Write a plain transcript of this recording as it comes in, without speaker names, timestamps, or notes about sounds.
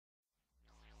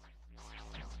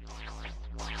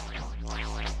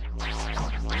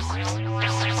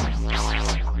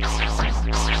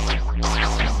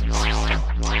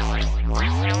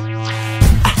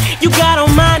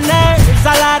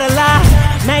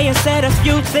may have said a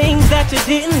few things that you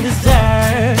didn't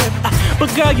deserve, but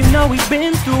girl, you know we've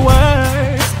been through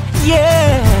worse.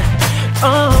 Yeah,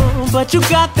 but you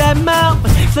got that mouth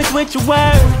slick with your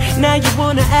words. Now you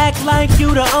wanna act like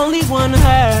you the only one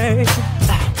hurt.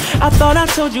 I thought I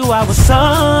told you I was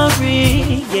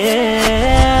sorry,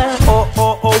 yeah.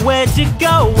 Or where'd you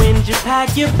go when you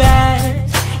pack your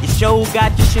bags? You sure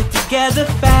got your shit together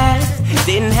fast.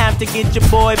 Didn't have to get your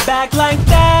boy back like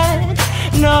that.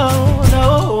 No,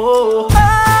 no.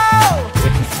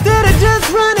 Instead of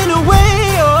just running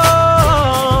away,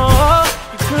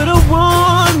 you could've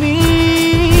warned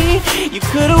me. You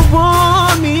could've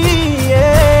warned me,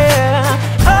 yeah.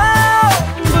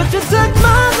 But you took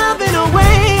my loving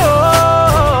away,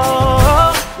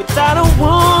 without a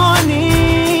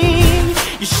warning.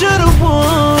 You should've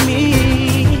warned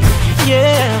me,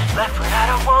 yeah. Left without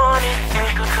a warning,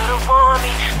 nigga could've warned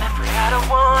me. Left without a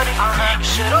warning, you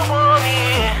should've warned me.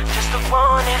 Just a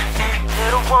warning,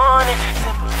 little warning,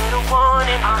 simple little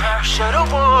warning, you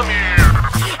should've warned me.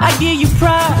 I give you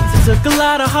props, it took a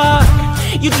lot of heart.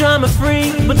 You drama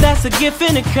free, but that's a gift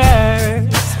and a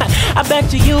curse. I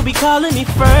bet you'll be calling me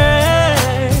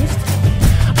first.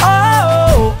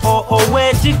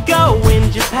 Where'd you go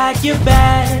when you pack your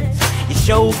bags? You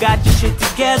sure got your shit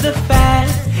together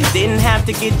fast. Didn't have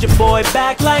to get your boy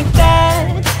back like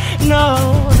that.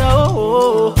 No,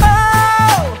 no.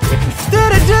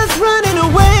 Instead of just running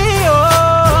away,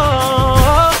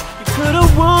 you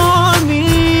could've warned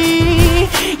me.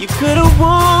 You could've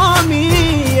warned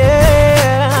me,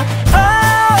 yeah.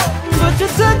 But you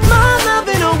took my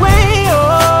loving away,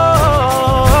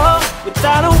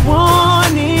 without a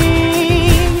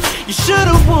warning. You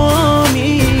should've warned me.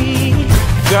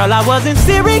 Girl, I wasn't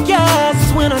serious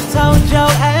when I told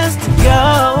your ass to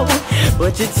go,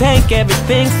 but you take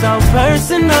everything so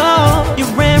personal. You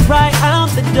ran right out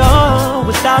the door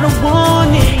without a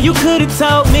warning. You could've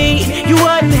told me you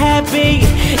wasn't happy.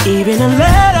 Even a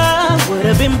letter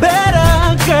would've been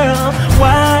better, girl.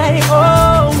 Why,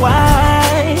 oh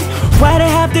why? Why'd it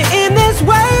have to end this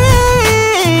way?